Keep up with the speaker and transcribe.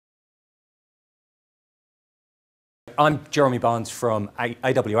I'm Jeremy Barnes from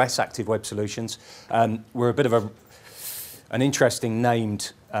AWS, Active Web Solutions. We're a bit of an interesting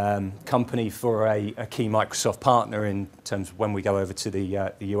named company for a key Microsoft partner in terms of when we go over to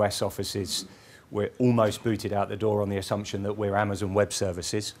the US offices. We're almost booted out the door on the assumption that we're Amazon Web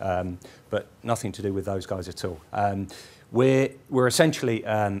Services, but nothing to do with those guys at all. We're essentially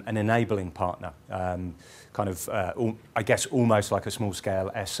an enabling partner, I guess almost like a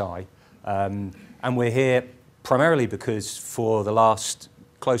small-scale SI. And we're here primarily because for the last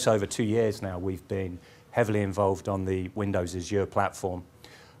close over 2 years now, we've been heavily involved on the Windows Azure platform.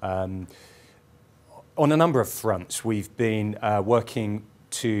 On a number of fronts, we've been working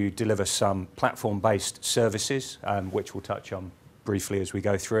to deliver some platform-based services, which we'll touch on briefly as we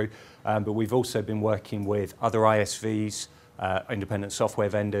go through. But we've also been working with other ISVs, independent software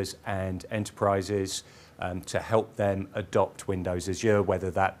vendors and enterprises to help them adopt Windows Azure, whether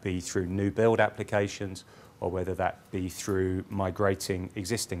that be through new build applications or whether that be through migrating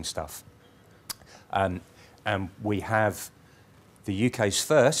existing stuff. And we have the UK's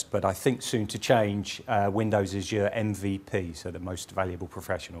first, but I think soon to change, Windows Azure MVP, so the most valuable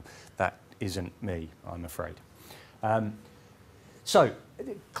professional. That isn't me, I'm afraid. So,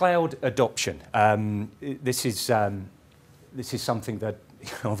 cloud adoption. This is something that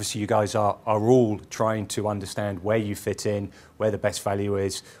obviously you guys are all trying to understand where you fit in, where the best value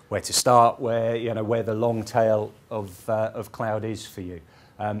is, where to start, where the long tail of cloud is for you.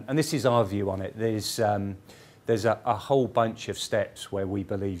 And this is our view on it. There's a whole bunch of steps where we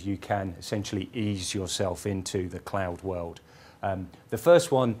believe you can essentially ease yourself into the cloud world. The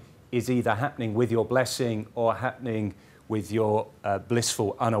first one is either happening with your blessing or happening with your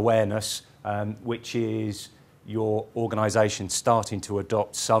blissful unawareness, which is your organisation starting to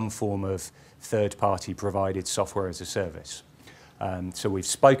adopt some form of third-party provided software as a service. So we've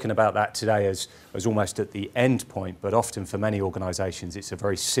spoken about that today as almost at the end point, but often for many organisations it's a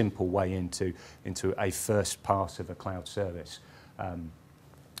very simple way into a first pass of a cloud service.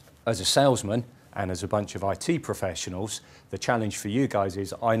 As a salesman and as a bunch of IT professionals, the challenge for you guys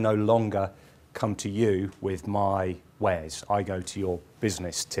is I no longer come to you with my wares. I go to your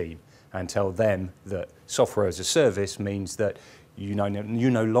business team and tell them that software as a service means that you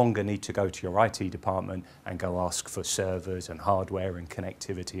no longer need to go to your IT department and go ask for servers and hardware and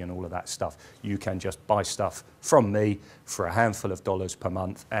connectivity and all of that stuff. You can just buy stuff from me for a handful of dollars per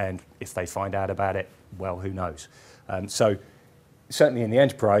month, and if they find out about it, well, who knows? So certainly in the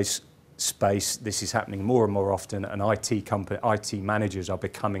enterprise space, this is happening more and more often, and IT managers are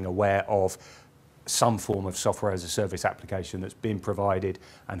becoming aware of some form of software as a service application that's been provided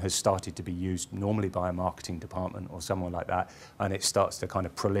and has started to be used normally by a marketing department or someone like that, and it starts to kind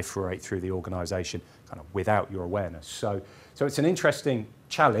of proliferate through the organisation kind of without your awareness. So it's an interesting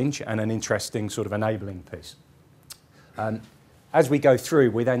challenge and an interesting sort of enabling piece. As we go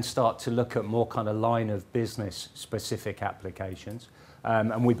through, we then start to look at more kind of line of business specific applications,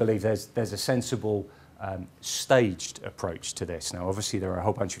 and we believe there's a sensible staged approach to this. Now, obviously, there are a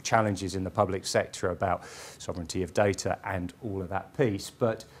whole bunch of challenges in the public sector about sovereignty of data and all of that piece,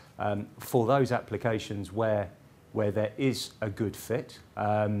 but for those applications where there is a good fit,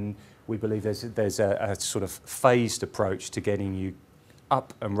 we believe there's a sort of phased approach to getting you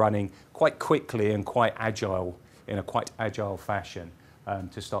up and running quite quickly and quite agile, in a quite agile fashion,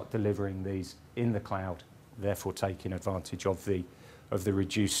 to start delivering these in the cloud, therefore taking advantage of the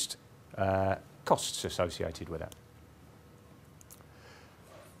reduced costs associated with that.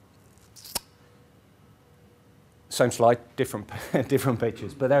 Same slide, different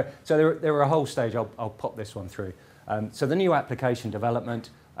pictures, but there are a whole stage. I'll pop this one through. So the new application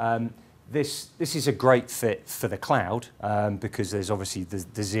development. This is a great fit for the cloud because there's obviously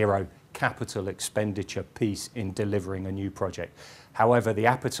the zero capital expenditure piece in delivering a new project. However, the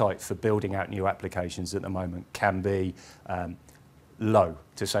appetite for building out new applications at the moment can be low,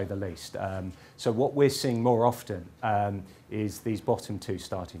 to say the least. So what we're seeing more often is these bottom two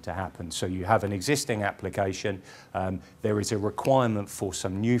starting to happen. So you have an existing application, there is a requirement for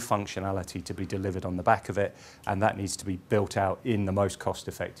some new functionality to be delivered on the back of it, and that needs to be built out in the most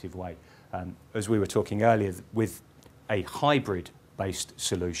cost-effective way. As we were talking earlier, with a hybrid-based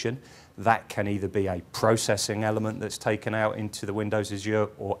solution, that can either be a processing element that's taken out into the Windows Azure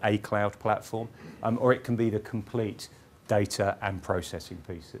or a cloud platform, or it can be the complete data and processing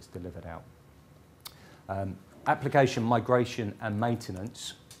piece that's delivered out. Application migration and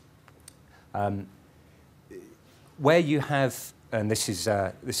maintenance. Where you have, and this is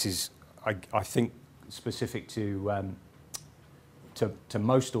I think specific to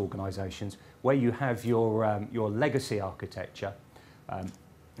most organisations, where you have your legacy architecture.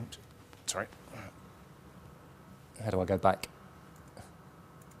 Oops, sorry. How do I go back?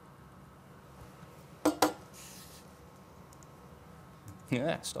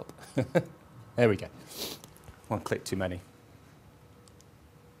 Yeah, stop. There we go. One click too many.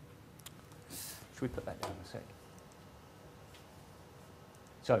 Should we put that down a sec?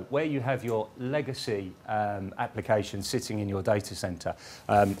 So where you have your legacy application sitting in your data center,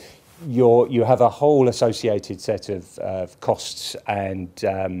 you have a whole associated set of costs and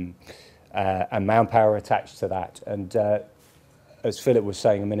manpower attached to that. And as Philip was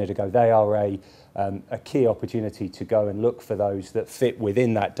saying a minute ago, they are a key opportunity to go and look for those that fit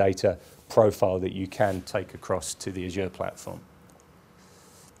within that data profile that you can take across to the Azure platform.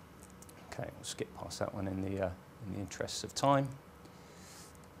 Okay, we'll skip past that one in the interests of time.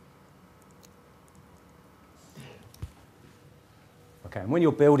 Okay, and when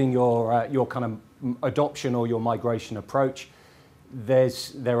you're building your kind of adoption or your migration approach,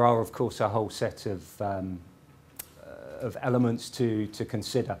 there are of course a whole set of elements to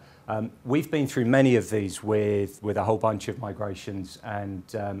consider. We've been through many of these with a whole bunch of migrations and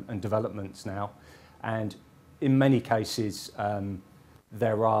developments now, and in many cases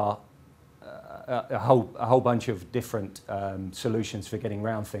there are a whole bunch of different solutions for getting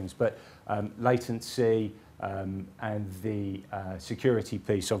around things, but latency and the security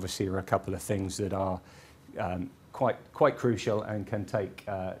piece obviously are a couple of things that are quite crucial and can take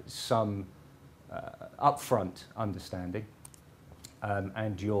some upfront understanding,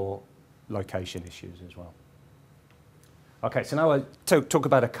 and your location issues as well. Okay, so now I'll talk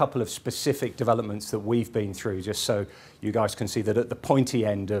about a couple of specific developments that we've been through, just so you guys can see that at the pointy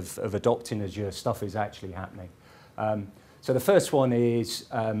end of adopting Azure, stuff is actually happening. So the first one is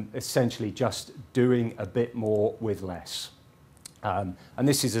essentially just doing a bit more with less. And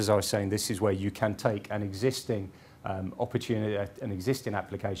this is, as I was saying, this is where you can take an existing opportunity, an existing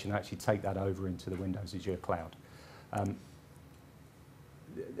application, and actually take that over into the Windows Azure cloud.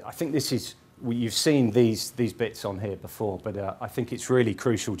 I think this is, you've seen these bits on here before, but I think it's really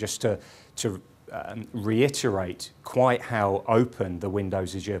crucial just to reiterate quite how open the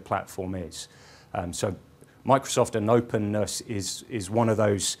Windows Azure platform is. So Microsoft and openness is one of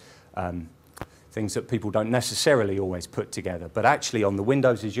those things that people don't necessarily always put together, but actually on the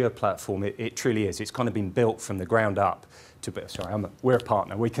Windows Azure platform, it truly is. It's kind of been built from the ground up to be, sorry, we're a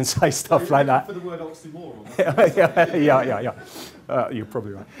partner, we can say stuff like that. For the word oxymoron. yeah. You're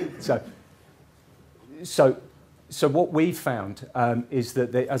probably right. So what we've found is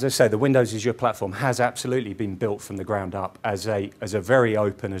that, as I say, the Windows Azure platform has absolutely been built from the ground up as a very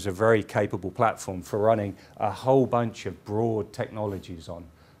open, as a very capable platform for running a whole bunch of broad technologies on.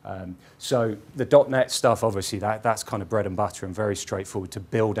 So the .NET stuff, obviously, that's kind of bread and butter and very straightforward to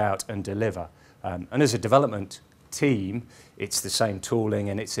build out and deliver. And as a development team, it's the same tooling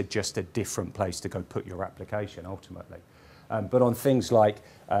and it's just a different place to go put your application ultimately. But on things like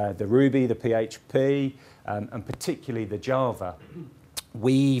the Ruby, the PHP, and particularly the Java,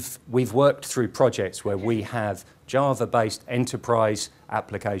 we've worked through projects where we have Java-based enterprise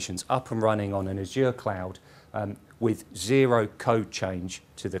applications up and running on an Azure cloud with zero code change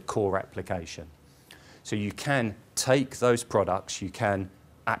to the core application. So you can take those products, you can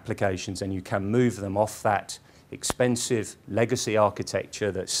applications, and you can move them off that expensive legacy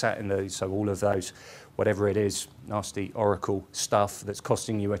architecture that's sat in those, so all of those, whatever it is, nasty Oracle stuff that's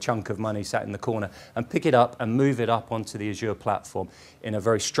costing you a chunk of money sat in the corner, and pick it up and move it up onto the Azure platform in a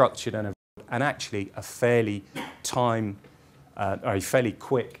very structured and actually a fairly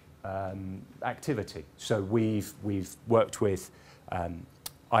quick activity. So we've worked with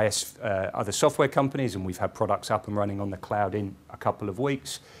other software companies, and we've had products up and running on the cloud in a couple of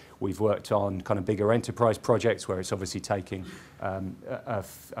weeks. We've worked on kind of bigger enterprise projects where it's obviously taking a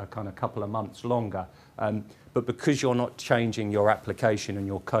kind of couple of months longer. But because you're not changing your application and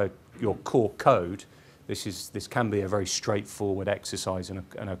your core code, this can be a very straightforward exercise and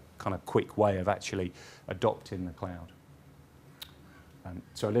a kind of quick way of actually adopting the cloud.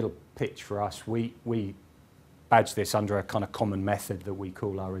 So a little pitch for us, we badge this under a kind of common method that we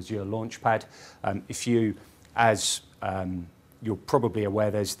call our Azure Launchpad. If you, as you're probably aware,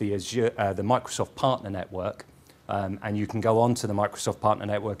 there's the Microsoft Partner Network, and you can go onto the Microsoft Partner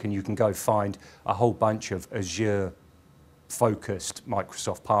Network and you can go find a whole bunch of Azure-focused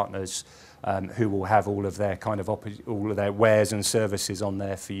Microsoft partners who will have all of their kind of all of their wares and services on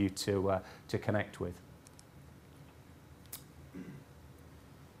there for you to connect with.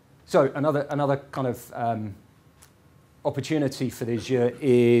 So another kind of opportunity for the Azure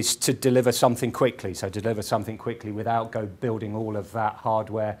is to deliver something quickly. So deliver something quickly without building all of that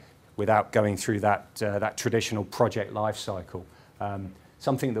hardware, without going through that traditional project life cycle.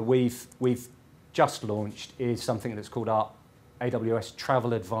 Something that we've just launched is something that's called our AWS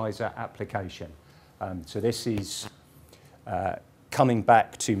Travel Advisor application. So this is coming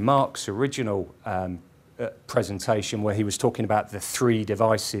back to Mark's original presentation where he was talking about the 3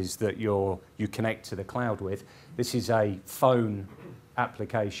 devices that you connect to the cloud with. This is a phone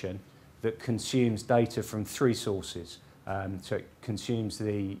application that consumes data from 3 sources. So it consumes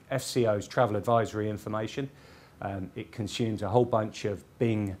the FCO's travel advisory information, it consumes a whole bunch of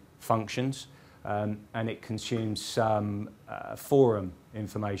Bing functions, and it consumes some forum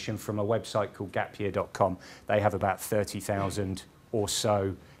information from a website called gapyear.com. They have about 30,000 or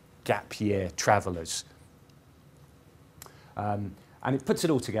so gap year travellers. And it puts it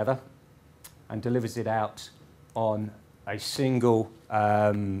all together and delivers it out on a single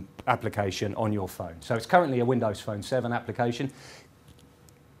application on your phone. So it's currently a Windows Phone 7 application.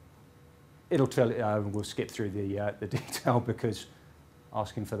 It'll tell, we'll skip through the detail because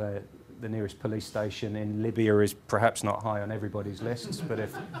asking for the nearest police station in Libya is perhaps not high on everybody's lists, but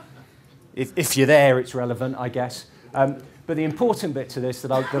if you're there, it's relevant, I guess. But the important bit to this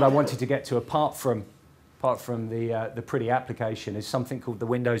that I wanted to get to, apart from the pretty application, is something called the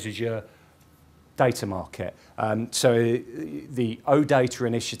Windows Azure data market. So the OData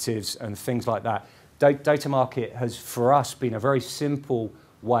initiatives and things like that, data market has, for us, been a very simple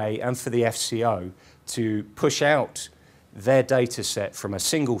way, and for the FCO, to push out their data set from a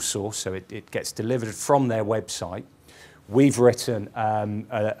single source, so it gets delivered from their website. We've written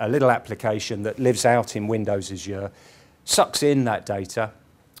a little application that lives out in Windows Azure, sucks in that data,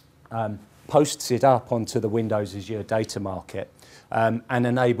 posts it up onto the Windows Azure data market, and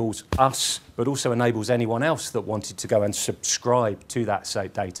enables us, but also enables anyone else that wanted to go and subscribe to that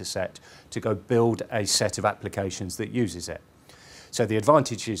data set to go build a set of applications that uses it. So the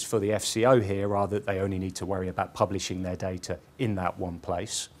advantages for the FCO here are that they only need to worry about publishing their data in that one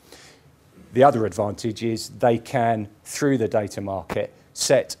place. The other advantage is they can, through the data market,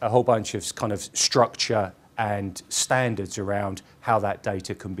 set a whole bunch of kind of structure and standards around how that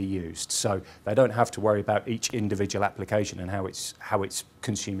data can be used. So they don't have to worry about each individual application and how it's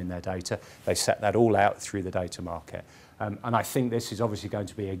consuming their data. They set that all out through the data market. And I think this is obviously going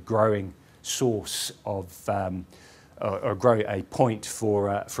to be a growing source of a point for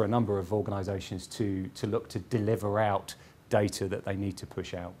a number of organisations to look to deliver out data that they need to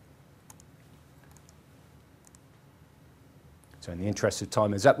push out. So in the interest of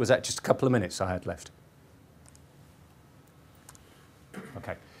time, was that just a couple of minutes I had left?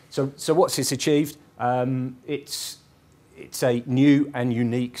 Okay. So what's this achieved? It's a new and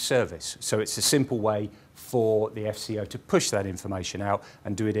unique service. So it's a simple way for the FCO to push that information out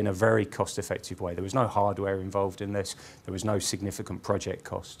and do it in a very cost-effective way. There was no hardware involved in this. There was no significant project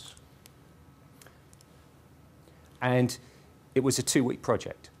costs. And it was a 2-week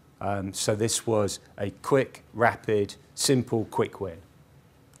project. So this was a quick, rapid, simple, quick win.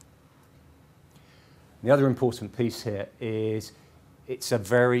 The other important piece here is it's a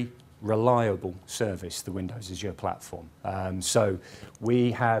very reliable service, the Windows Azure platform. So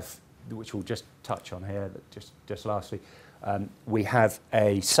we have, which we'll just touch on here, just lastly, we have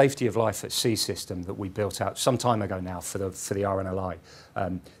a safety of life at sea system that we built out some time ago now for the RNLI.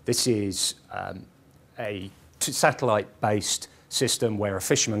 This is a satellite-based system where a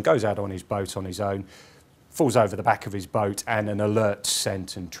fisherman goes out on his boat on his own, falls over the back of his boat, and an alert's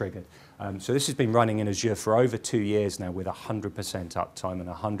sent and triggered. So this has been running in Azure for over 2 years now with 100% uptime and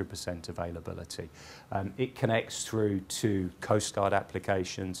 100% availability. It connects through to Coast Guard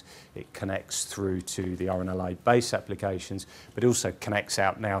applications, it connects through to the RNLI base applications, but also connects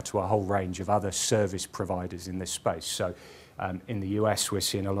out now to a whole range of other service providers in this space. So in the US, we're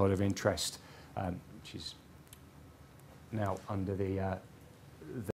seeing a lot of interest, which is now under the